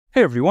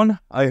Hey everyone,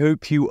 I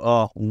hope you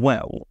are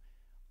well.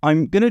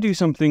 I'm going to do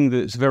something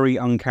that's very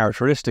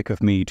uncharacteristic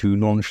of me to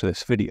launch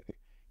this video.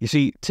 You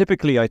see,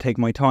 typically I take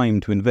my time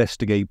to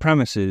investigate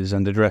premises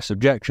and address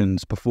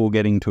objections before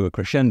getting to a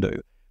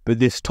crescendo, but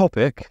this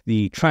topic,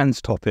 the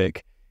trans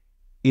topic,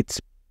 it's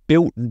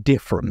built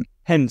different.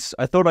 Hence,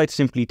 I thought I'd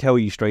simply tell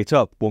you straight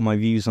up what my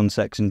views on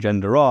sex and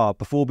gender are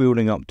before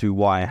building up to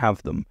why I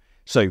have them.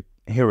 So,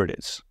 here it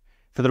is.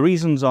 For the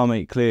reasons I'll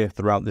make clear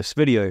throughout this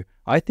video,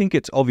 I think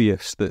it's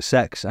obvious that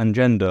sex and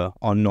gender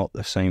are not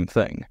the same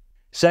thing.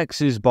 Sex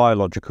is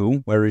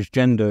biological, whereas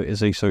gender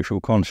is a social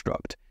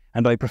construct,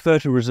 and I prefer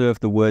to reserve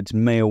the words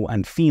male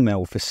and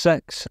female for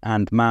sex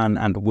and man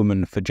and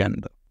woman for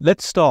gender.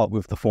 Let's start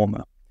with the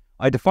former.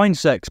 I define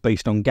sex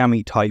based on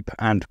gamete type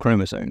and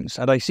chromosomes,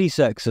 and I see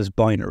sex as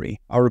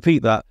binary. I'll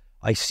repeat that.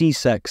 I see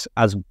sex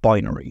as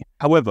binary.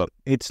 However,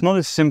 it's not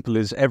as simple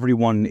as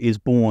everyone is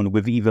born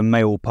with either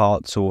male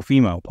parts or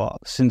female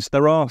parts, since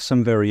there are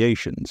some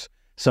variations.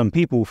 Some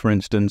people, for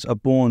instance, are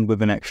born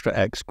with an extra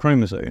X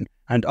chromosome,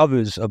 and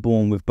others are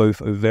born with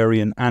both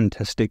ovarian and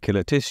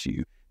testicular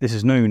tissue. This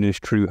is known as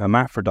true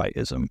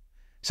hermaphroditism.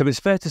 So it's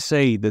fair to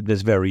say that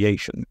there's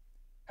variation.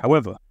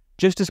 However,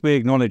 just as we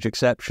acknowledge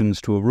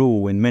exceptions to a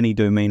rule in many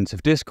domains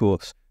of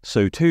discourse,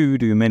 so too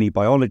do many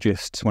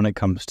biologists when it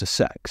comes to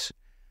sex.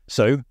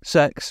 So,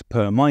 sex,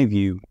 per my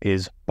view,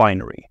 is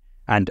binary,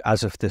 and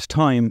as of this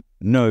time,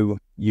 no,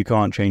 you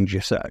can't change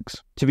your sex.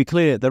 To be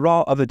clear, there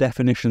are other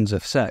definitions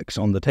of sex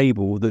on the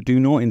table that do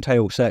not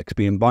entail sex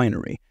being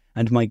binary,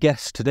 and my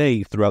guest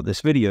today throughout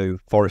this video,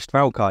 Forrest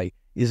Valkai,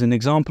 is an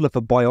example of a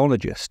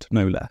biologist,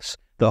 no less,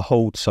 that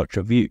holds such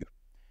a view.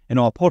 In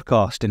our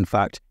podcast, in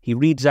fact, he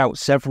reads out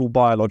several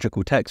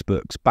biological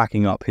textbooks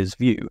backing up his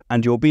view,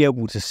 and you'll be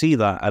able to see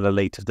that at a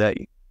later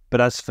date. But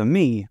as for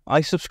me,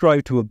 I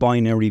subscribe to a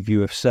binary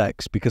view of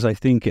sex because I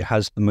think it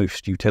has the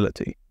most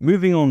utility.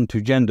 Moving on to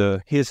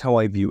gender, here's how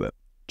I view it.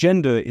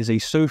 Gender is a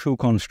social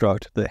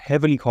construct that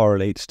heavily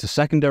correlates to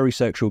secondary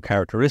sexual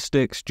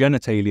characteristics,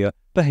 genitalia,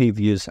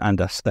 behaviours and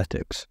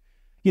aesthetics.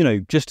 You know,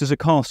 just as a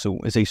castle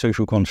is a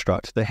social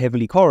construct that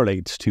heavily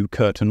correlates to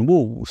curtain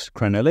walls,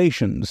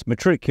 crenellations,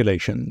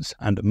 matriculations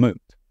and a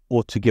moat.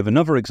 Or to give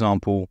another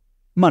example,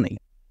 money.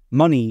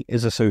 Money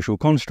is a social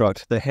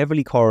construct that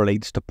heavily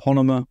correlates to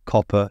polymer,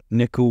 copper,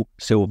 nickel,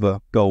 silver,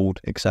 gold,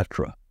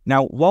 etc.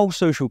 Now, while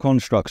social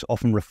constructs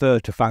often refer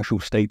to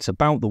factual states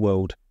about the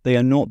world, they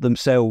are not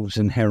themselves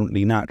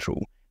inherently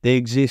natural. They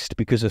exist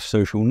because of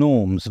social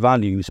norms,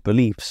 values,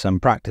 beliefs,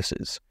 and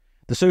practices.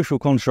 The social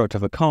construct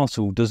of a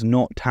castle does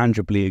not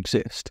tangibly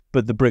exist,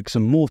 but the bricks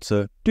and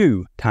mortar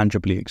do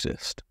tangibly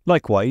exist.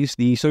 Likewise,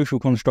 the social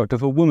construct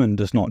of a woman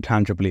does not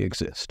tangibly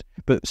exist,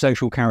 but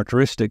sexual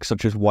characteristics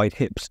such as wide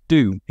hips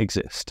do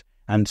exist,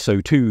 and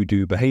so too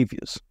do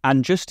behaviours.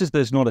 And just as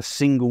there's not a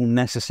single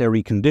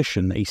necessary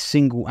condition, a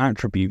single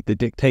attribute that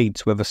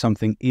dictates whether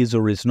something is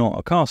or is not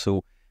a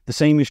castle, the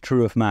same is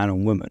true of man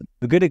and woman.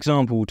 A good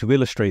example to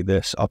illustrate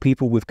this are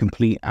people with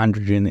complete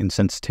androgen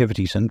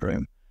insensitivity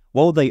syndrome.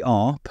 While they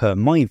are, per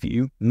my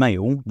view,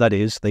 male, that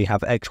is, they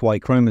have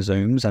XY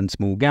chromosomes and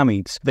small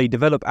gametes, they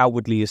develop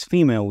outwardly as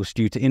females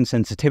due to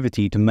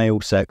insensitivity to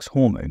male sex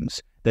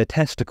hormones. Their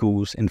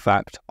testicles, in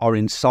fact, are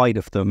inside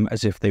of them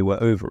as if they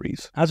were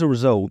ovaries. As a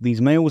result, these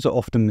males are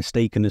often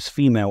mistaken as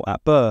female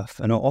at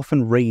birth and are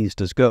often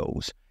raised as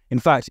girls. In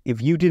fact,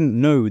 if you didn't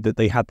know that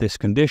they had this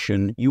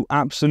condition, you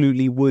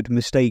absolutely would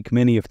mistake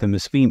many of them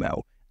as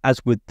female,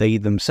 as would they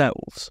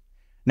themselves.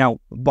 Now,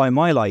 by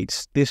my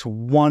lights, this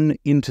one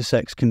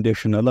intersex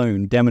condition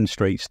alone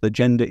demonstrates that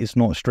gender is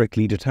not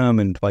strictly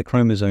determined by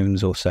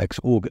chromosomes or sex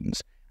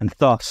organs, and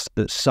thus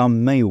that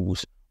some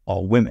males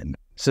are women.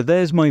 So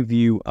there's my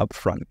view up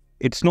front.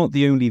 It's not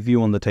the only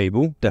view on the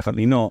table,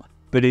 definitely not,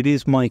 but it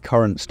is my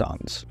current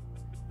stance.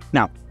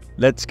 Now,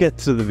 let's get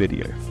to the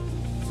video.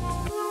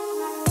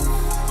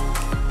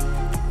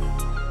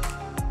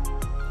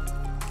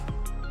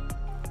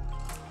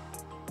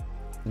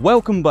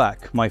 Welcome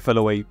back, my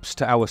fellow apes,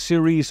 to our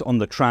series on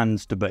the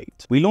trans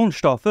debate. We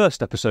launched our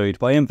first episode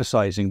by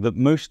emphasising that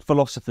most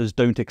philosophers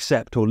don't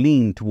accept or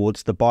lean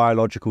towards the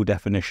biological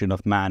definition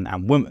of man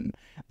and woman.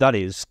 That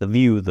is, the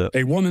view that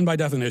a woman by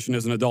definition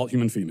is an adult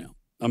human female.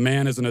 A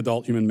man is an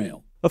adult human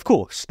male. Of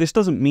course, this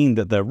doesn't mean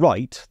that they're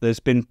right.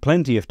 There's been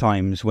plenty of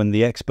times when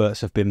the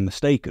experts have been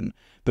mistaken,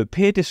 but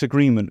peer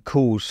disagreement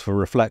calls for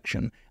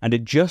reflection, and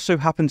it just so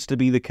happens to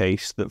be the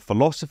case that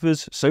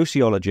philosophers,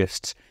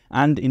 sociologists,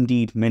 and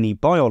indeed many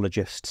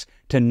biologists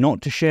tend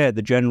not to share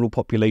the general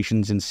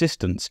population's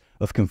insistence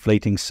of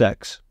conflating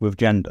sex with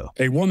gender.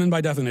 A woman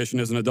by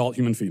definition is an adult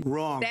human female.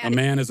 Wrong. A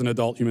man is an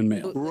adult human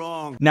male.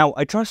 Wrong. Now,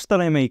 I trust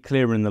that I made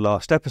clear in the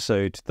last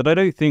episode that I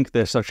don't think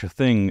there's such a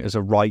thing as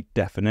a right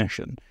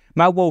definition.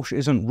 Matt Walsh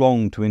isn't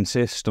wrong to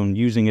insist on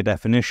using a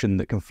definition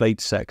that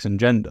conflates sex and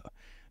gender.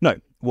 No,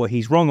 what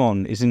he's wrong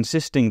on is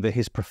insisting that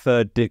his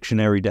preferred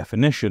dictionary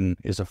definition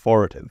is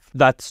authoritative.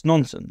 That's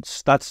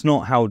nonsense. That's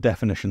not how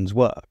definitions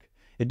work.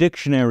 A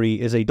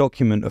dictionary is a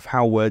document of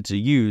how words are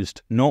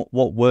used, not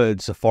what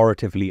words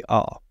authoritatively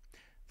are.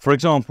 For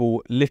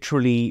example,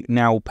 literally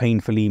now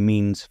painfully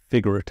means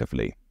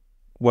figuratively.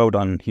 Well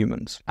done,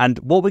 humans. And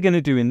what we're going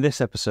to do in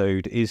this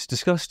episode is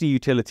discuss the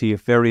utility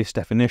of various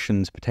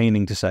definitions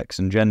pertaining to sex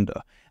and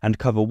gender, and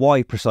cover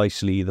why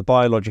precisely the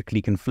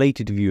biologically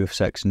conflated view of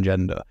sex and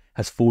gender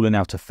has fallen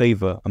out of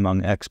favour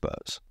among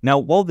experts. Now,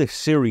 while this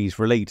series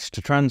relates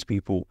to trans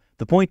people,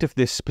 the point of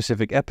this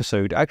specific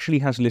episode actually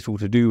has little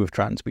to do with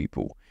trans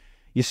people.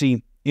 You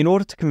see, in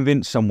order to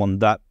convince someone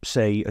that,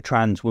 say, a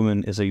trans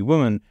woman is a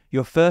woman,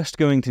 you're first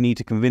going to need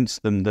to convince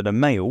them that a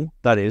male,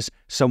 that is,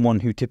 someone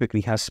who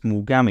typically has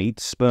small gametes,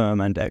 sperm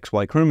and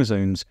XY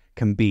chromosomes,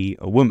 can be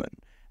a woman,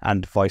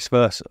 and vice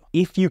versa.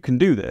 If you can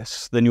do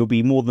this, then you'll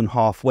be more than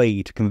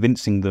halfway to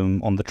convincing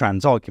them on the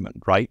trans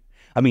argument, right?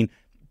 I mean,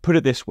 put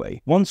it this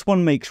way, once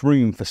one makes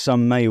room for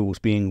some males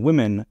being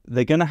women,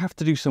 they're going to have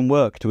to do some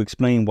work to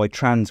explain why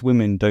trans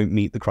women don't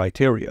meet the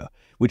criteria,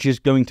 which is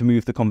going to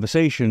move the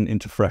conversation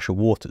into fresher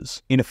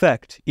waters. In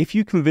effect, if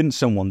you convince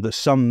someone that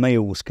some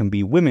males can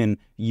be women,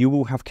 you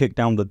will have kicked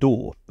down the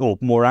door, or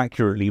more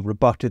accurately,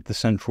 rebutted the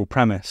central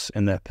premise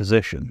in their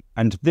position.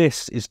 And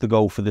this is the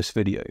goal for this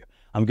video.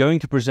 I'm going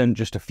to present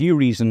just a few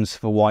reasons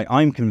for why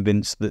I'm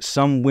convinced that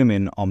some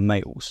women are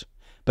males.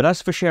 But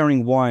as for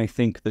sharing why I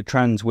think that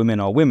trans women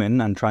are women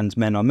and trans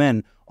men are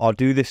men, I'll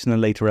do this in a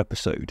later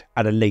episode,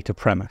 at a later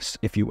premise,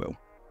 if you will.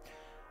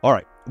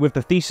 Alright, with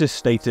the thesis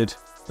stated,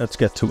 let's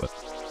get to it.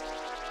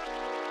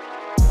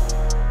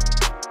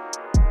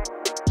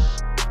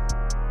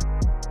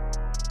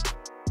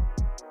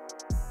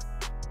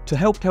 To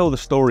help tell the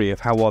story of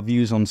how our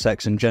views on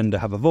sex and gender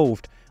have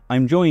evolved,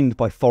 I'm joined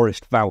by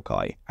Forrest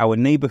Valkai, our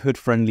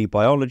neighbourhood-friendly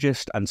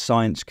biologist and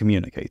science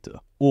communicator.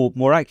 Or,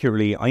 more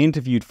accurately, I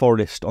interviewed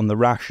Forrest on the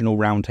Rational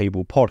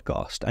Roundtable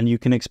podcast, and you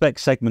can expect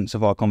segments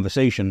of our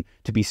conversation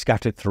to be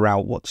scattered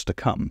throughout what's to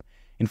come.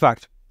 In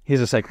fact, here's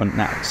a segment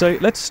now. So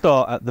let's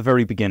start at the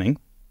very beginning.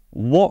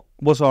 What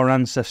was our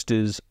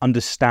ancestors'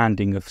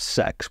 understanding of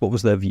sex? What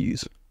was their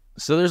views?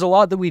 So there's a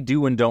lot that we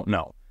do and don't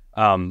know.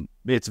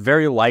 It's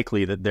very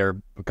likely that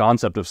their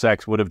concept of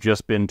sex would have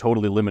just been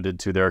totally limited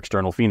to their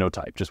external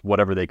phenotype, just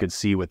whatever they could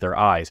see with their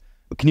eyes.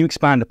 Can you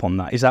expand upon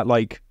that? Is that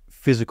like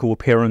physical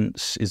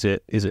appearance? Is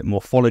it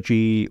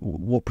morphology?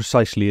 What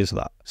precisely is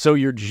that? So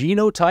your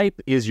genotype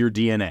is your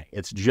DNA.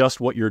 It's just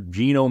what your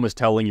genome is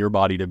telling your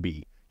body to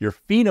be. Your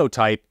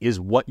phenotype is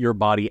what your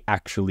body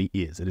actually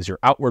is. It is your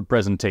outward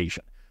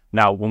presentation.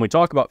 Now, when we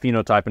talk about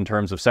phenotype in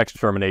terms of sex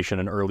determination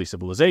in early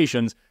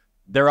civilizations,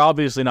 they're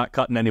obviously not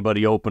cutting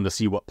anybody open to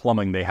see what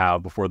plumbing they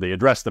have before they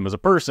address them as a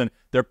person.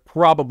 They're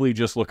probably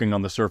just looking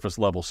on the surface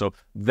level. So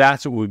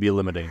that's what we'd be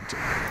limiting to.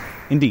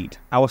 Indeed,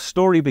 our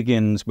story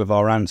begins with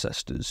our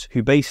ancestors,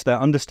 who based their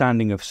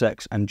understanding of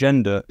sex and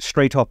gender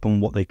straight up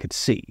on what they could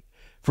see.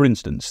 For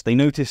instance, they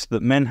noticed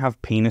that men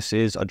have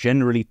penises, are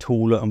generally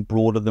taller and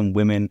broader than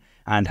women,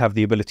 and have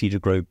the ability to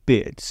grow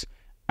beards.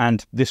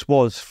 And this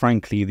was,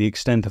 frankly, the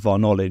extent of our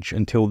knowledge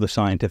until the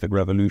scientific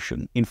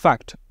revolution. In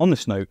fact, on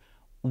this note,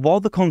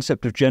 while the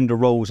concept of gender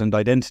roles and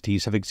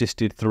identities have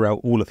existed throughout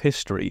all of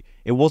history,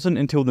 it wasn't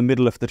until the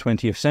middle of the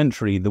 20th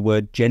century the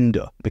word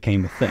gender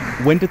became a thing.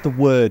 When did the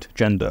word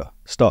gender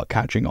start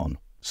catching on?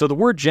 So the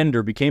word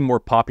gender became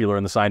more popular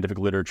in the scientific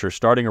literature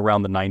starting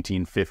around the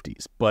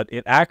 1950s, but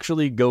it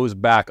actually goes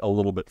back a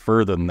little bit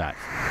further than that.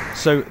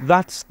 So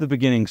that's the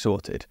beginning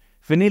sorted.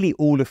 For nearly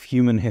all of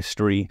human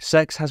history,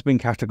 sex has been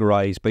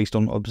categorized based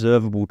on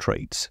observable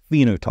traits,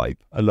 phenotype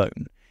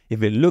alone.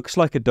 If it looks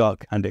like a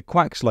duck and it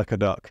quacks like a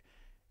duck,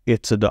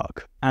 it's a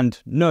duck.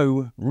 And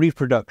no,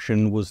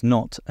 reproduction was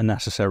not a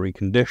necessary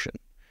condition.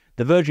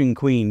 The Virgin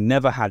Queen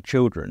never had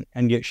children,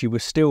 and yet she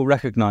was still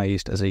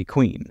recognized as a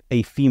queen,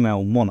 a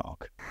female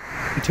monarch.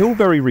 Until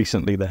very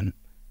recently then,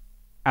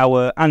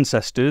 our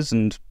ancestors,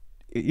 and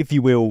if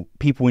you will,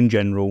 people in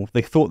general,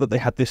 they thought that they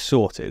had this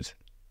sorted.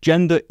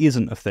 Gender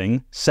isn't a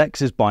thing,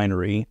 sex is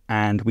binary,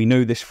 and we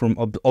know this from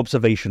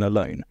observation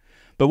alone.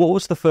 But what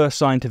was the first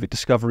scientific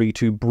discovery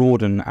to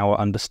broaden our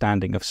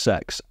understanding of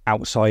sex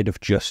outside of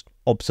just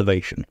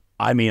observation?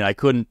 I mean, I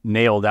couldn't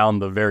nail down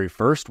the very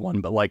first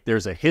one, but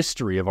there's a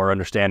history of our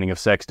understanding of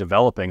sex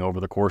developing over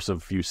the course of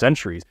a few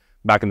centuries.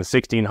 Back in the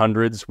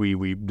 1600s,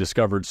 we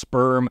discovered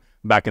sperm.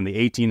 Back in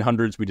the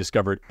 1800s, we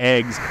discovered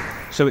eggs.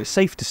 So it's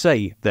safe to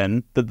say,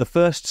 then, that the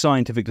first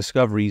scientific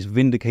discoveries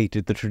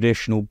vindicated the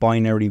traditional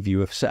binary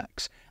view of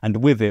sex, and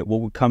with it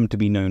what would come to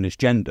be known as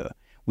gender.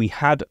 We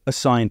had a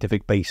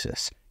scientific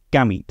basis,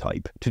 gamete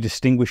type, to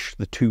distinguish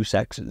the two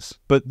sexes.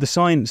 But the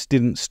science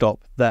didn't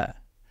stop there.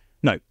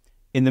 No.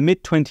 In the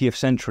mid-20th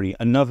century,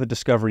 another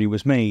discovery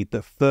was made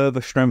that further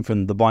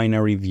strengthened the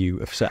binary view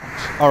of sex.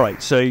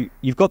 Alright, so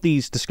you've got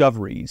these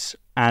discoveries,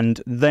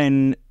 and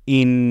then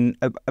in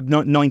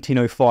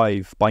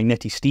 1905, by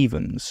Nettie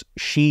Stevens,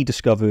 she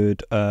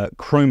discovered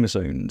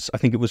chromosomes. I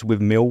think it was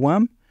with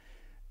mealworm.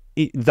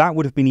 That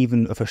would have been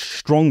even of a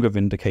stronger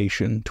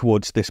vindication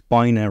towards this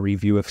binary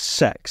view of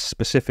sex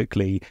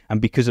specifically, and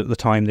because at the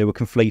time they were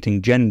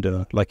conflating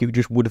gender, it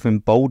just would have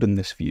emboldened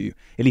this view.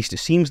 At least it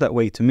seems that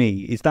way to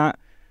me. Is that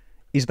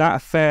a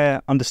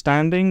fair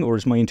understanding, or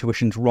is my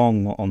intuition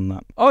wrong on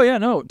that? Oh yeah,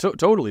 no,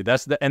 totally.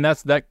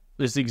 That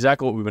is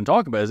exactly what we've been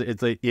talking about.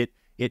 It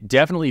it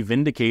definitely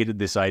vindicated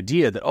this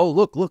idea that, oh,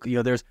 look,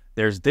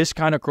 there's this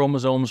kind of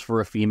chromosomes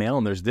for a female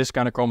and there's this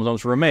kind of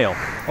chromosomes for a male.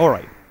 All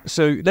right,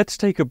 so let's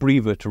take a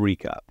breather to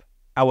recap.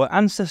 Our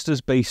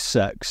ancestors based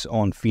sex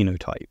on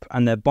phenotype,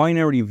 and their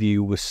binary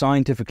view was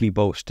scientifically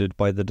bolstered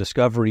by the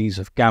discoveries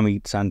of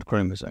gametes and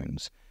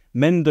chromosomes.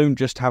 Men don't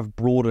just have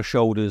broader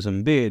shoulders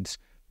and beards,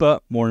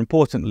 but more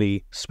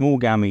importantly, small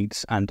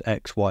gametes and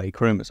XY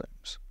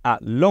chromosomes.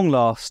 At long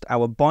last,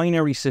 our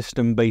binary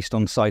system based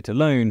on sight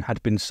alone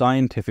had been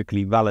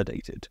scientifically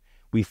validated.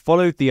 We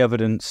followed the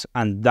evidence,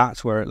 and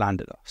that's where it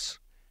landed us.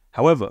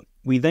 However,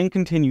 we then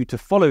continued to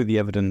follow the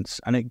evidence,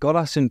 and it got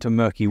us into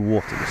murky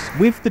waters.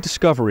 With the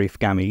discovery of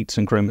gametes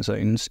and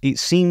chromosomes, it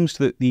seems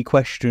that the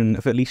question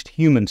of at least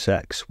human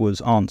sex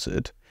was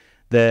answered.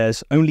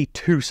 There's only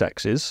two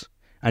sexes,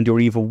 and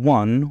you're either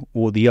one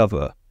or the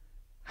other.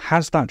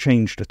 Has that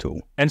changed at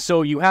all? And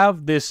so you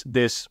have this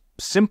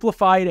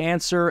simplified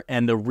answer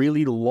and a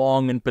really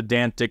long and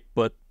pedantic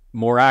but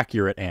more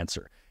accurate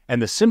answer.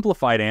 And the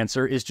simplified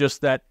answer is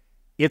just that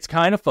it's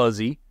kind of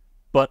fuzzy,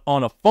 but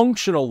on a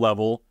functional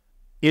level,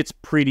 it's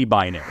pretty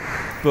binary.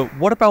 But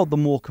what about the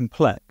more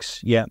complex,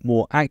 yet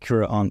more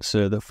accurate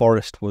answer that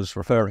Forrest was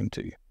referring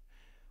to?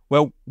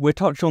 Well, we'll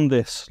touch on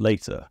this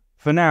later.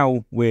 For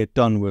now, we're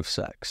done with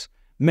sex.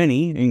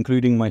 Many,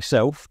 including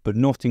myself, but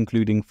not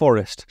including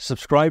Forrest,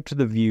 subscribe to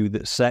the view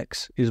that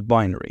sex is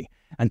binary.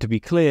 And to be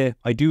clear,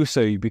 I do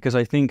so because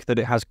I think that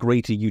it has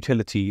greater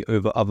utility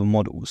over other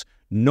models,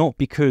 not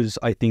because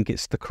I think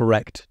it's the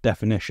correct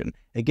definition.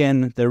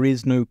 Again, there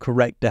is no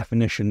correct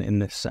definition in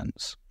this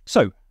sense.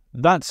 So,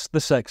 that's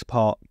the sex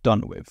part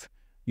done with.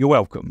 You're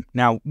welcome.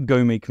 Now,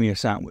 go make me a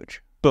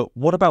sandwich. But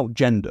what about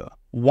gender?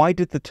 Why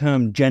did the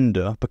term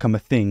gender become a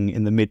thing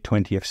in the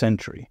mid-20th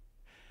century?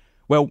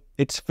 Well,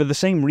 it's for the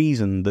same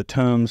reason that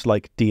terms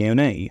like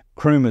DNA,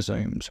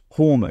 chromosomes,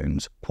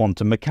 hormones,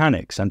 quantum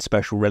mechanics, and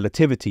special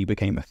relativity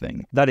became a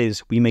thing. That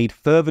is, we made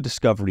further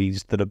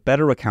discoveries that are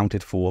better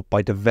accounted for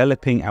by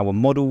developing our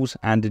models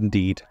and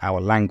indeed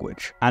our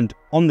language. And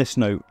on this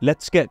note,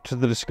 let's get to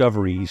the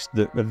discoveries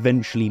that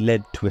eventually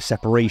led to a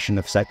separation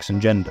of sex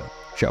and gender,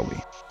 shall we?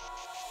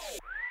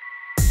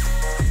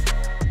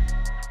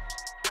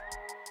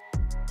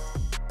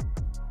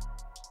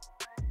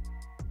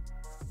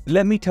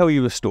 Let me tell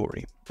you a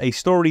story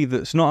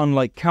that's not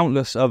unlike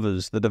countless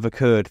others that have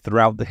occurred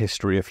throughout the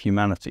history of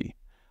humanity.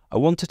 I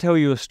want to tell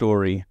you a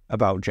story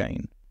about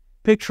Jane.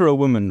 Picture a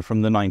woman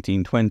from the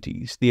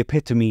 1920s, the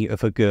epitome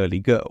of a girly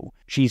girl.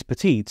 She's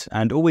petite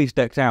and always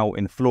decked out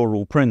in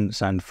floral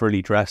prints and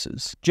frilly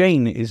dresses.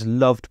 Jane is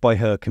loved by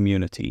her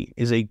community,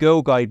 is a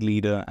Girl Guide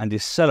leader, and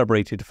is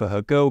celebrated for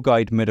her Girl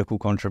Guide medical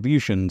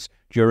contributions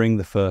during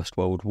the First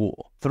World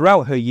War.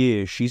 Throughout her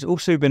years, she's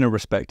also been a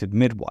respected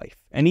midwife,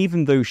 and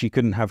even though she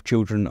couldn't have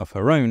children of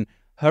her own,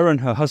 her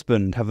and her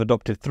husband have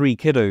adopted 3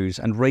 kiddos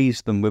and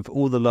raised them with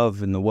all the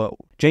love in the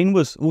world. Jane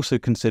was also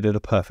considered a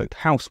perfect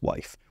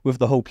housewife, with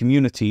the whole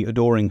community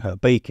adoring her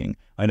baking.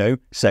 I know,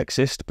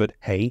 sexist, but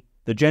hey,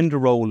 the gender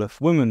role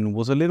of women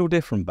was a little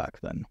different back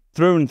then.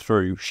 Through and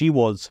through, she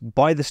was,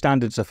 by the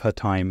standards of her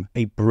time,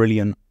 a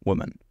brilliant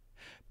woman.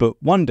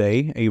 But one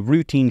day, a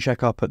routine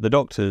checkup at the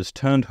doctor's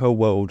turned her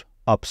world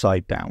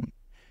upside down.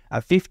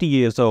 At 50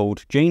 years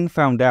old, Jane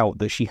found out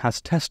that she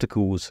has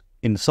testicles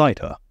inside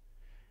her.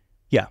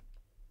 Yeah,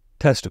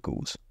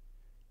 testicles.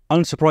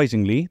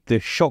 Unsurprisingly,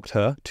 this shocked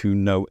her to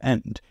no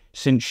end,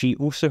 since she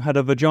also had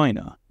a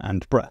vagina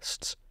and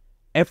breasts.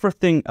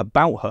 Everything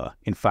about her,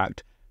 in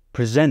fact,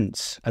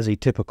 presents as a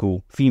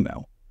typical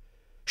female.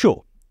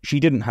 Sure, she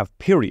didn't have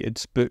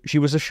periods, but she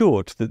was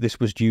assured that this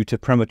was due to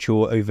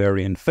premature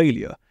ovarian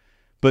failure.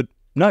 But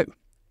no,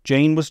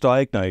 Jane was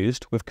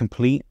diagnosed with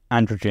complete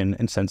androgen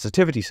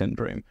insensitivity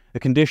syndrome, a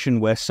condition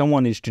where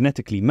someone is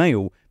genetically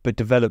male but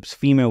develops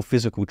female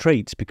physical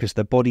traits because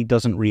their body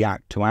doesn't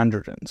react to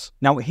androgens.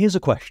 Now, here's a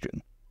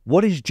question.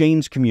 What is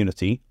Jane's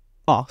community,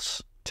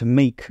 us, to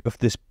make of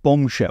this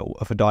bombshell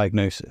of a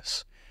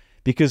diagnosis?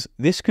 Because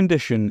this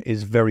condition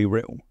is very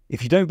real.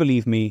 If you don't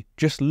believe me,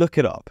 just look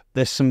it up.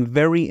 There's some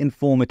very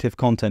informative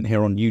content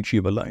here on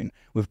YouTube alone,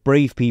 with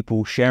brave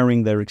people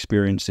sharing their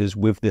experiences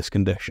with this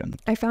condition.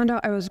 I found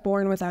out I was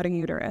born without a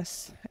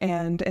uterus,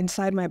 and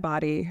inside my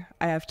body,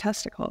 I have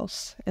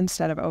testicles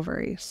instead of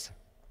ovaries.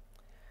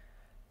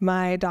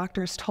 My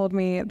doctors told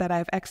me that I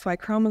have XY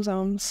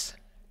chromosomes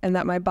and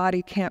that my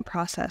body can't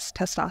process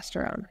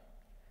testosterone.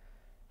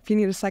 If you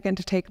need a second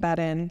to take that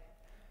in,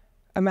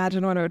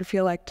 imagine what it would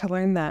feel like to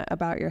learn that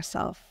about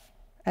yourself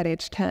at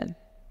age 10.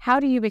 How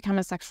do you become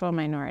a sexual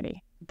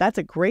minority? That's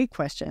a great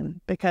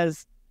question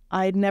because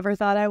I'd never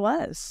thought I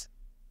was.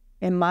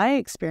 In my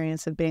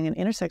experience of being an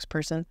intersex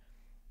person,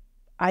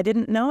 I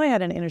didn't know I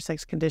had an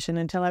intersex condition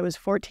until I was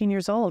 14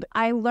 years old.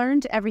 I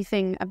learned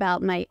everything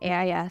about my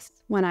AIS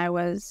when I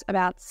was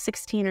about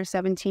 16 or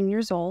 17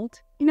 years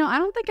old. You know, I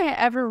don't think I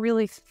ever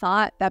really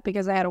thought that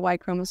because I had a Y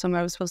chromosome,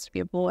 I was supposed to be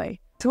a boy.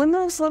 So when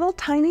those little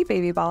tiny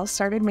baby balls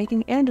started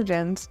making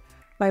androgens,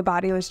 my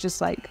body was just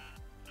like,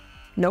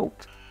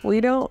 nope,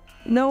 we don't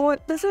know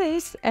what this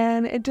is,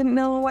 and it didn't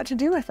know what to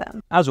do with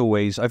them. As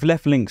always, I've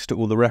left links to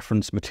all the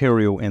reference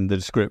material in the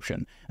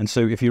description, and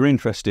so if you're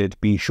interested,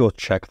 be sure to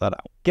check that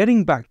out.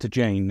 Getting back to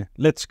Jane,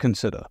 let's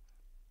consider.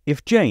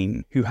 If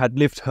Jane, who had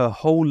lived her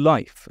whole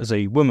life as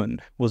a woman,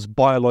 was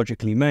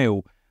biologically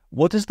male,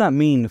 what does that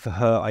mean for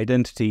her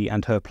identity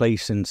and her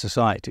place in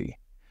society?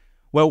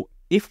 Well,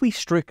 if we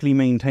strictly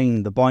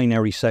maintain the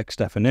binary sex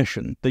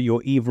definition that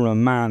you're either a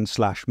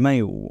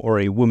man/male or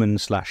a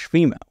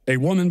woman/female, A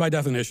woman, by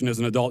definition, is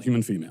an adult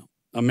human female.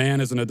 A man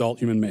is an adult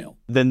human male.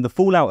 then the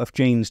fallout of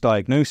Jane's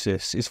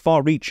diagnosis is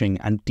far-reaching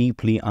and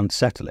deeply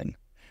unsettling.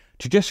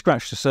 To just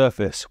scratch the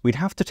surface, we'd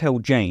have to tell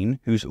Jane,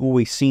 who's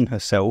always seen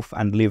herself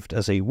and lived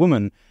as a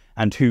woman,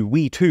 and who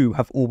we too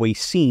have always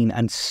seen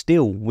and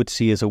still would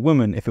see as a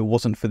woman if it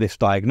wasn't for this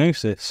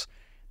diagnosis,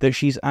 that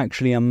she's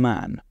actually a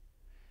man.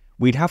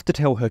 We'd have to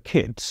tell her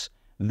kids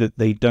that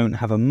they don't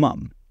have a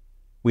mum.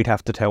 We'd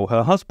have to tell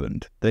her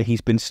husband that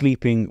he's been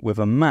sleeping with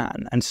a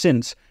man, and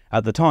since,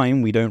 at the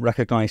time, we don't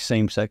recognise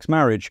same-sex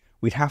marriage,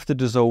 we'd have to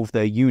dissolve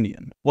their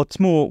union. What's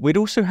more, we'd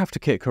also have to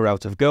kick her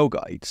out of Girl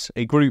Guides,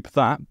 a group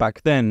that,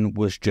 back then,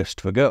 was just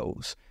for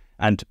girls.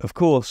 And, of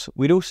course,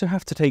 we'd also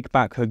have to take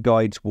back her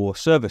Guides War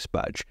service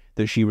badge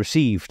that she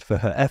received for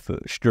her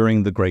efforts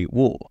during the Great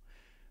War.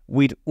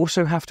 We'd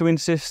also have to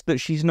insist that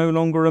she's no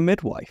longer a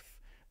midwife,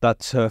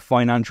 that her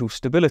financial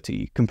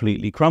stability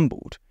completely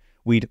crumbled.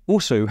 We'd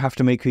also have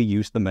to make her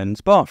use the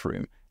men's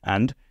bathroom,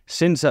 and,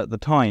 since at the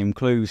time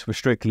clothes were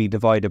strictly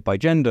divided by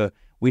gender,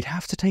 we'd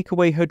have to take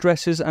away her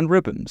dresses and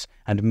ribbons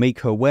and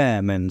make her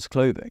wear men's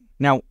clothing.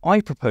 Now,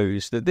 I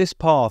propose that this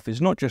path is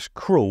not just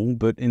cruel,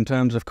 but in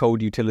terms of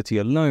cold utility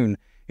alone,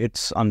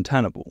 it's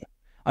untenable.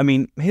 I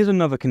mean, here's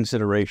another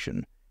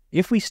consideration.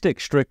 If we stick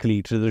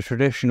strictly to the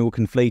traditional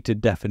conflated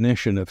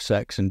definition of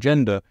sex and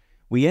gender,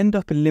 we end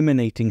up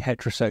eliminating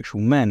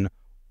heterosexual men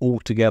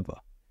altogether.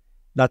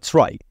 That's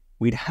right,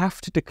 we'd have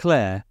to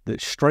declare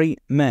that straight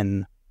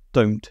men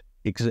don't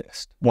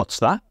exist. What's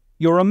that?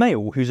 You're a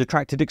male who's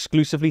attracted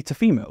exclusively to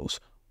females.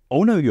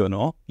 Oh no, you're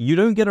not. You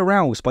don't get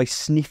aroused by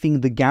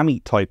sniffing the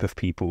gamete type of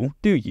people,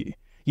 do you?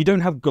 You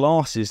don't have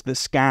glasses that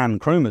scan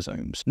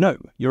chromosomes. No,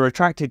 you're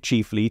attracted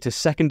chiefly to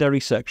secondary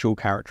sexual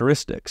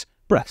characteristics,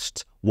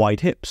 breasts, wide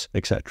hips,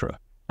 etc.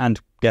 And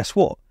guess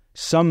what?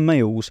 Some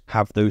males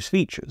have those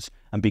features,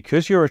 and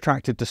because you're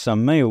attracted to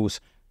some males,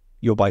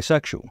 you're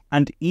bisexual.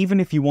 And even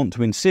if you want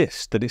to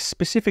insist that it's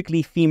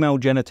specifically female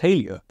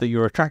genitalia that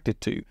you're attracted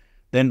to,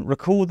 then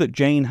recall that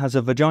Jane has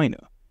a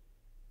vagina.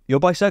 You're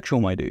bisexual,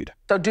 my dude.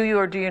 So do you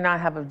or do you not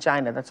have a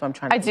vagina? That's what I'm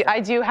trying to I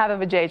do have a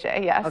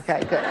vajayjay, yes.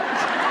 Okay, good.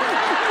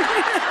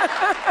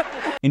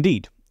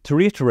 Indeed, to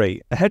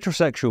reiterate, a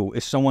heterosexual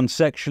is someone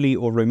sexually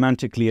or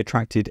romantically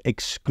attracted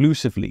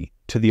exclusively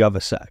to the other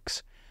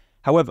sex.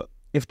 However,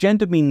 if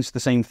gender means the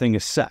same thing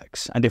as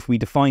sex, and if we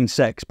define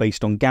sex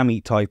based on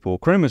gamete type or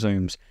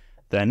chromosomes,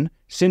 then,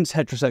 since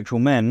heterosexual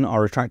men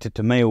are attracted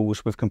to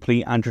males with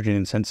complete androgen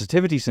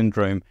insensitivity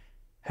syndrome,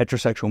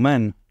 heterosexual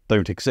men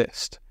don't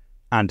exist.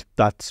 And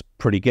that's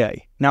pretty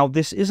gay. Now,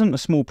 this isn't a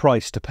small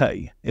price to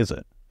pay, is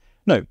it?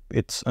 No,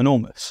 it's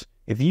enormous.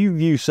 If you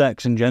view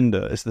sex and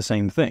gender as the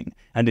same thing,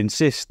 and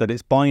insist that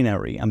it's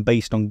binary and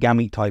based on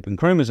gamete type and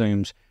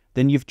chromosomes,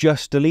 then you've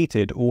just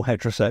deleted all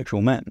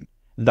heterosexual men.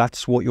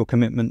 That's what your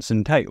commitments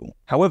entail.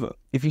 However,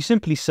 if you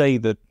simply say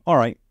that,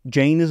 alright,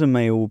 Jane is a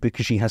male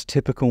because she has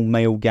typical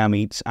male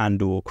gametes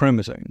and or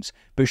chromosomes,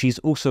 but she's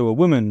also a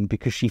woman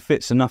because she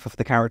fits enough of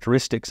the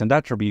characteristics and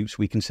attributes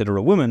we consider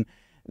a woman,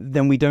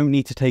 then we don't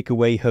need to take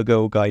away her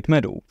Girl Guide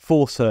medal,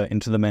 force her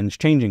into the men's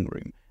changing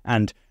room,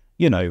 and,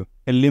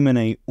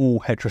 eliminate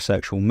all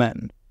heterosexual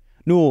men.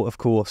 Nor, of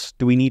course,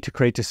 do we need to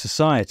create a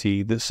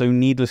society that so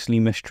needlessly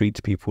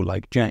mistreats people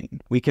like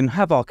Jane. We can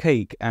have our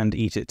cake and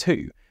eat it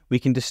too. We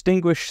can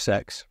distinguish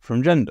sex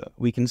from gender.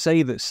 We can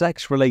say that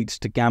sex relates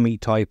to gamete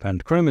type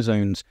and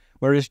chromosomes,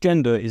 whereas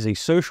gender is a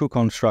social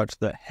construct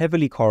that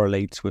heavily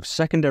correlates with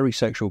secondary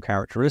sexual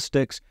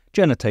characteristics,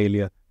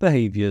 genitalia,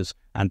 behaviours,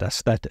 and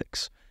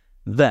aesthetics.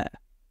 There,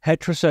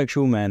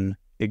 heterosexual men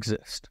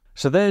exist.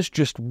 So there's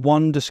just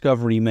one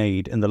discovery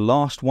made in the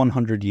last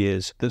 100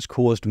 years that's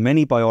caused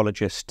many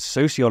biologists,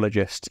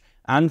 sociologists,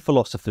 and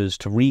philosophers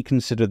to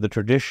reconsider the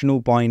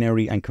traditional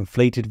binary and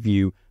conflated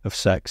view of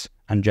sex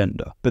and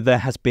gender. But there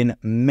has been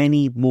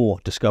many more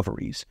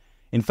discoveries.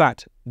 In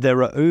fact,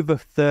 there are over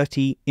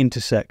 30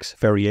 intersex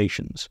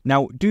variations.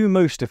 Now, do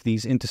most of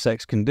these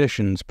intersex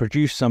conditions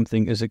produce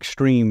something as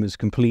extreme as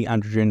complete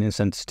androgen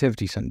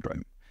insensitivity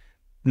syndrome?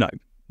 No,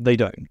 they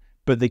don't,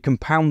 but they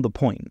compound the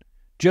point.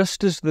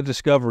 Just as the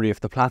discovery of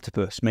the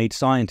platypus made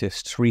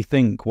scientists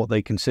rethink what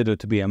they consider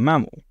to be a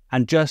mammal,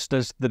 and just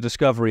as the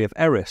discovery of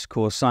Eris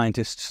caused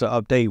scientists to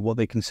update what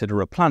they consider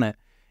a planet,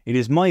 it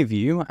is my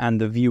view, and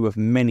the view of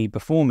many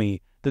before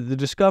me, that the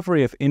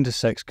discovery of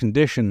intersex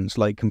conditions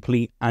like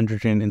complete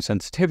androgen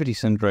insensitivity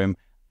syndrome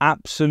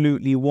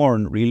absolutely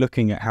warrant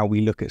relooking at how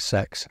we look at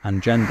sex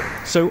and gender.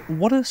 So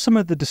what are some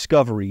of the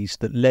discoveries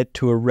that led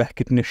to a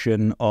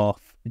recognition of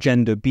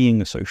gender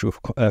being a social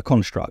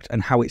construct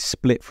and how it's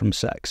split from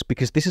sex,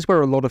 because this is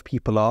where a lot of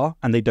people are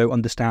and they don't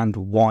understand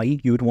why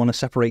you would want to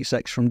separate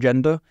sex from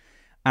gender.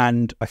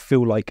 And I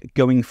feel like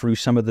going through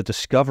some of the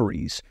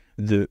discoveries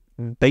that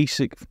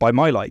by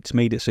my lights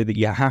made it so that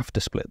you have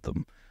to split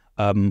them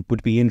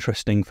would be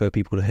interesting for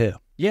people to hear.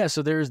 Yeah,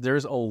 so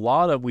there's a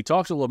lot of, we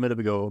talked a little bit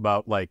ago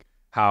about like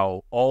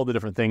how all the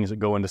different things that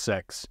go into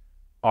sex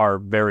are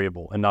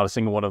variable and not a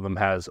single one of them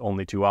has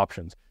only two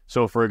options.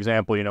 So for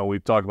example,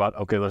 we've talked about,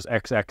 okay, there's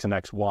XX and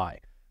XY.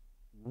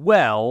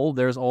 Well,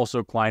 there's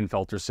also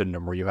Klinefelter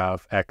syndrome where you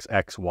have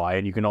XXY,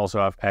 and you can also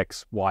have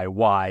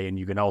XYY, and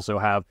you can also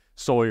have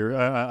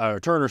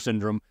Turner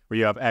syndrome where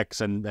you have X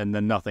and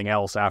then nothing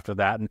else after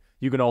that. And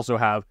you can also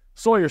have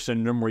Sawyer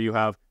syndrome where you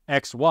have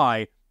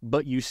XY,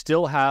 but you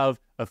still have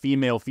a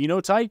female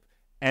phenotype.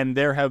 And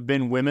there have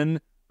been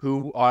women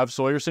who have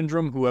Sawyer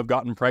syndrome who have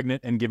gotten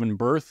pregnant and given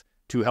birth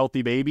to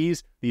healthy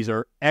babies. These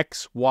are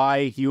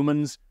XY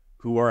humans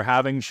who are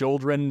having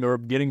children or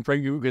getting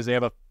pregnant because they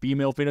have a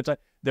female phenotype.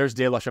 There's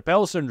De La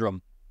Chapelle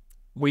syndrome,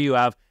 where you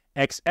have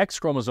XX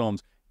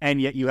chromosomes,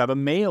 and yet you have a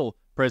male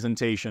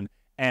presentation.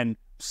 And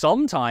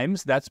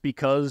sometimes that's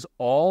because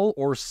all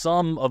or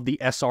some of the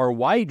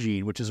SRY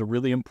gene, which is a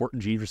really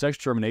important gene for sex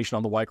determination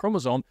on the Y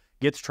chromosome,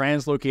 gets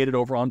translocated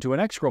over onto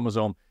an X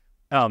chromosome.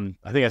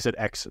 I think I said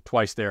X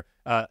twice there.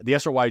 The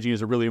SRY gene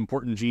is a really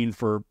important gene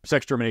for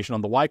sex determination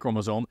on the Y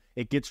chromosome.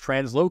 It gets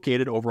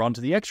translocated over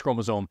onto the X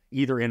chromosome,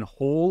 either in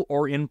whole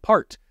or in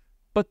part.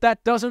 But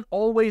that doesn't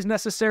always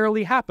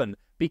necessarily happen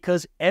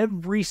because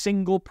every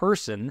single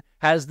person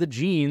has the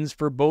genes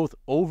for both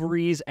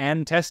ovaries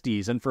and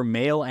testes and for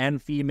male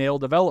and female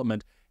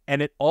development.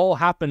 And it all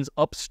happens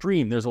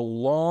upstream. There's a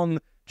long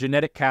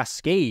genetic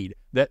cascade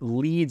that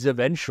leads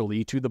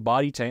eventually to the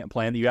body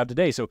plan that you have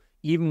today. So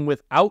even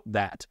without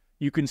that,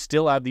 you can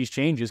still have these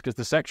changes because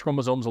the sex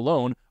chromosomes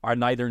alone are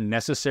neither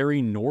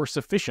necessary nor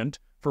sufficient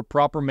for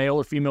proper male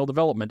or female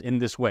development in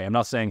this way. I'm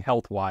not saying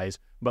health-wise,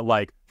 but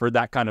like for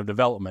that kind of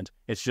development,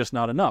 it's just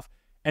not enough.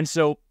 And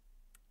so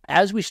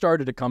as we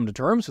started to come to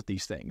terms with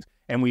these things,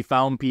 and we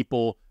found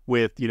people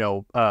with,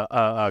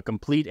 a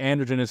complete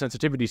androgen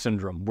insensitivity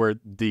syndrome, where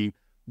the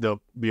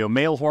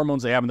male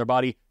hormones they have in their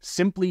body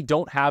simply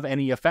don't have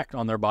any effect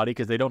on their body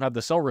because they don't have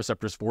the cell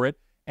receptors for it,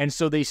 and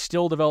so they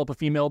still develop a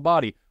female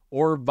body.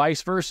 Or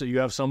vice versa, you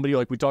have somebody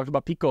like we talked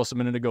about PCOS a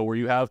minute ago, where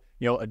you have,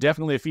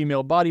 definitely a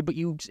female body, but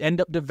you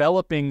end up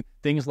developing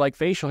things like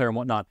facial hair and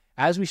whatnot.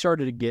 As we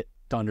started to get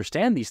to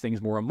understand these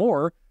things more and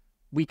more,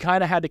 we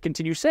kind of had to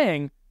continue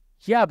saying,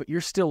 yeah, but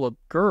you're still a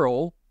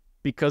girl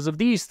because of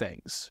these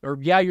things. Or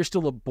yeah, you're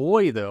still a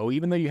boy though,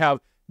 even though you have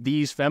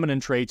these feminine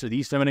traits or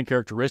these feminine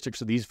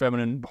characteristics or these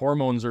feminine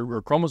hormones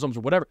or chromosomes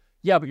or whatever.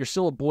 Yeah, but you're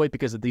still a boy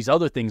because of these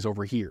other things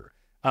over here.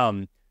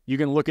 You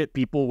can look at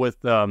people with,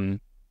 what's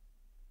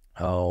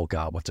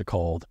it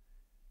called?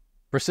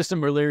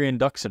 Persistent Mullerian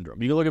duct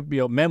syndrome. You can look at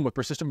men with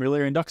persistent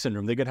Mullerian duct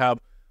syndrome. They could have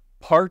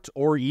part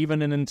or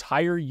even an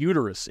entire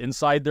uterus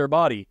inside their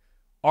body.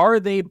 Are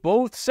they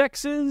both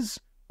sexes,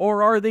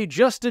 or are they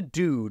just a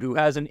dude who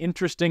has an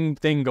interesting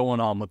thing going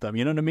on with them?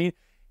 You know what I mean?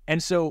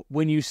 And so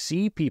when you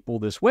see people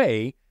this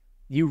way,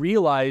 you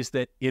realize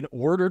that in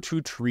order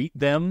to treat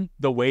them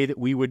the way that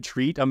we would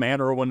treat a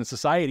man or a woman in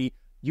society,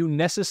 you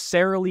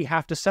necessarily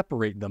have to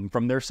separate them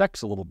from their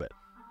sex a little bit.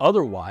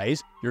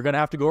 Otherwise, you're going to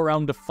have to go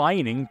around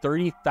defining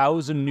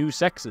 30,000 new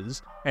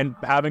sexes and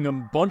having a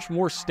bunch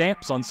more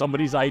stamps on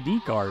somebody's ID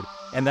card,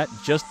 and that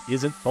just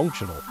isn't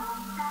functional.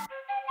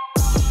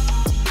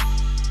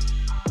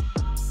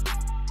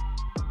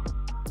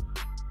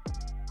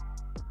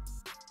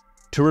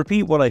 To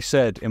repeat what I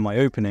said in my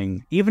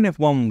opening, even if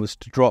one was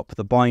to drop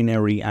the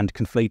binary and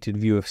conflated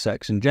view of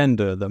sex and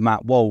gender that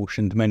Matt Walsh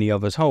and many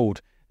others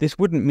hold, this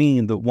wouldn't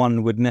mean that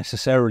one would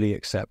necessarily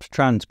accept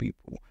trans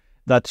people.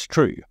 That's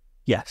true.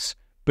 Yes,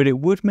 but it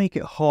would make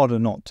it harder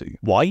not to.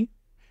 Why?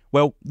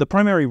 Well, the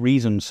primary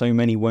reason so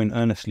many won't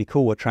earnestly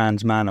call a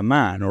trans man a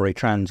man or a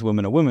trans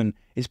woman a woman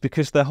is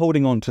because they're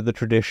holding on to the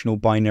traditional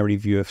binary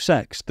view of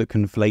sex that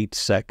conflates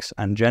sex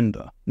and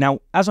gender. Now,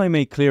 as I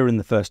made clear in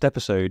the first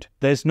episode,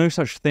 there's no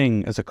such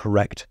thing as a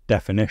correct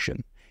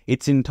definition.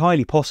 It's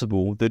entirely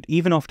possible that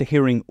even after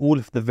hearing all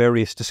of the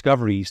various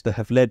discoveries that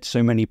have led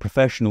so many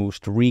professionals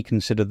to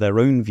reconsider their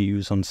own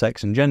views on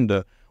sex and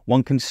gender,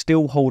 one can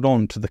still hold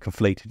on to the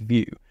conflated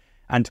view.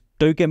 And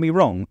don't get me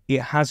wrong,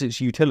 it has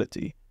its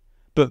utility.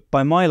 But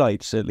by my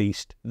lights at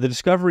least, the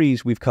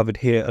discoveries we've covered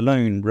here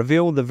alone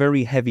reveal the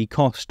very heavy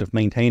cost of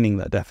maintaining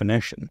that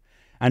definition,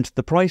 and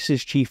the price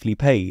is chiefly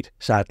paid,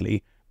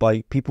 sadly,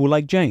 by people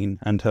like Jane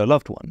and her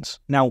loved ones.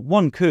 Now,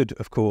 one could,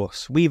 of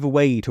course, weave a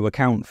way to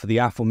account for the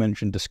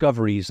aforementioned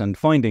discoveries and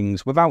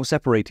findings without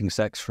separating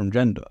sex from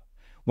gender.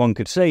 One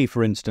could say,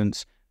 for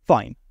instance,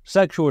 fine,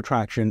 sexual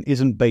attraction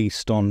isn't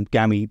based on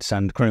gametes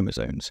and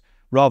chromosomes.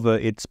 Rather,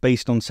 it's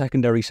based on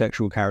secondary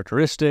sexual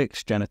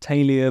characteristics,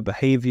 genitalia,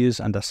 behaviours,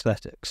 and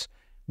aesthetics.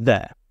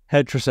 There,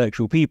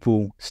 heterosexual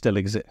people still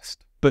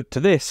exist. But to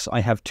this,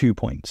 I have 2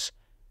 points.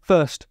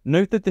 First,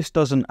 note that this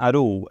doesn't at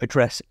all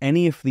address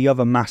any of the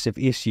other massive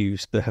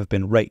issues that have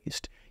been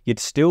raised. You'd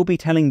still be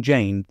telling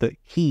Jane that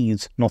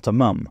he's not a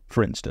mum,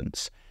 for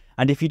instance.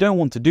 And if you don't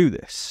want to do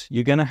this,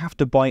 you're going to have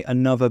to bite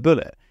another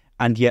bullet,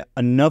 and yet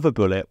another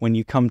bullet when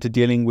you come to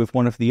dealing with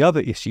one of the other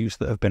issues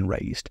that have been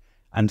raised,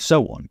 and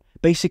so on.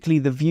 Basically,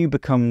 the view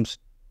becomes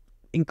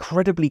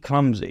incredibly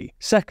clumsy.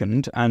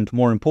 Second, and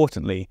more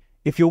importantly,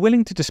 if you're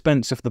willing to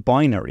dispense of the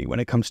binary when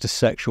it comes to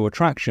sexual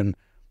attraction,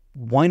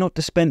 why not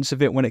dispense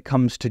of it when it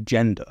comes to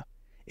gender?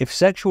 If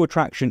sexual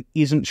attraction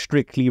isn't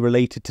strictly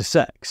related to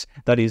sex,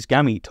 that is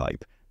gamete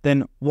type,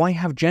 then why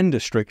have gender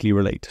strictly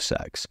relate to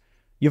sex?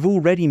 You've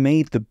already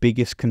made the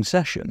biggest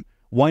concession.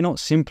 Why not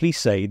simply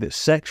say that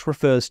sex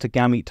refers to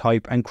gamete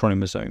type and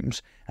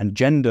chromosomes, and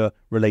gender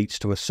relates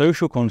to a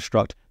social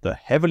construct that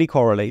heavily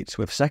correlates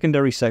with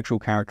secondary sexual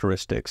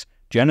characteristics,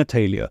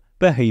 genitalia,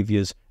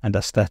 behaviors, and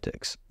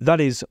aesthetics?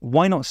 That is,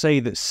 why not say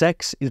that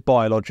sex is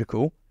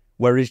biological,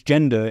 whereas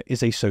gender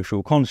is a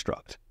social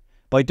construct?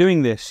 By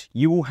doing this,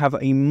 you will have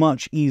a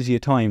much easier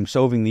time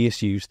solving the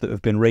issues that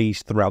have been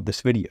raised throughout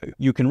this video.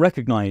 You can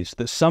recognize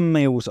that some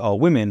males are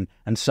women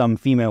and some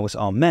females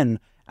are men,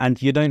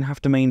 and you don't have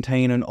to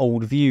maintain an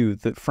old view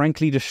that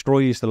frankly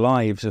destroys the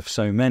lives of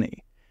so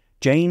many.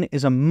 Jane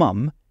is a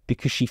mum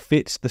because she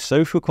fits the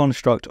social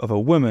construct of a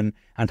woman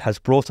and has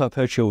brought up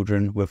her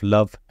children with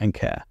love and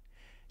care.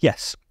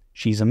 Yes,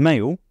 she's a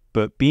male,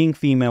 but being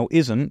female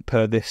isn't,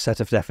 per this set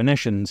of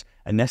definitions,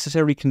 a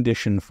necessary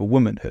condition for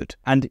womanhood.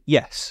 And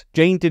yes,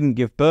 Jane didn't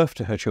give birth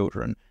to her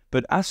children,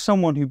 but as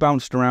someone who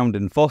bounced around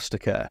in foster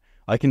care,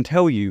 I can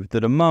tell you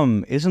that a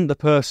mum isn't the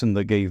person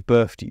that gave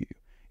birth to you.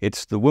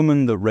 It's the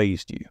woman that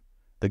raised you.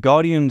 The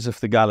Guardians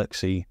of the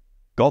Galaxy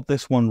got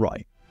this one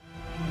right.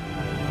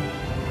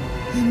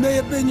 He may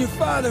have been your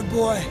father,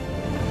 boy,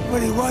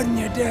 but he wasn't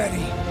your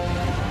daddy.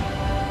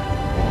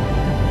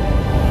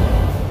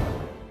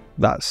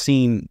 That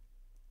scene,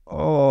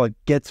 oh, it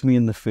gets me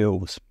in the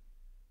feels.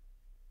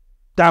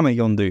 Damn it,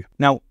 Yondu.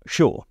 Now,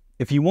 sure,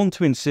 if you want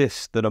to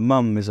insist that a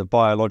mum is a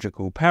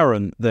biological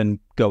parent, then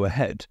go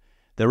ahead.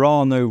 There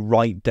are no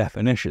right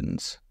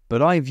definitions,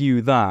 but I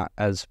view that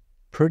as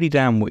pretty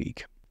damn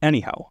weak.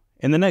 Anyhow,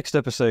 in the next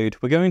episode,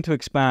 we're going to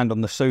expand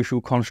on the social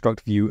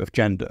construct view of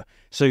gender,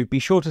 so be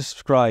sure to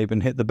subscribe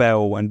and hit the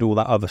bell and all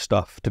that other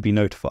stuff to be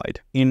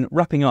notified. In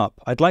wrapping up,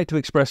 I'd like to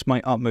express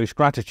my utmost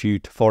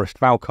gratitude to Forrest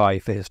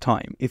Valkai for his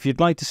time. If you'd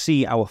like to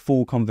see our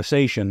full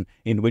conversation,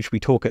 in which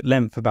we talk at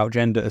length about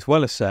gender as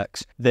well as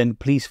sex, then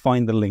please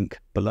find the link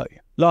below.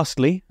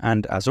 Lastly,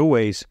 and as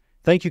always,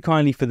 thank you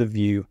kindly for the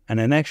view, and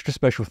an extra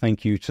special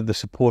thank you to the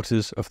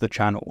supporters of the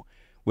channel.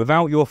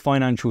 Without your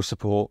financial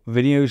support,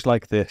 videos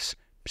like this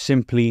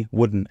simply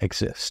wouldn't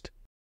exist.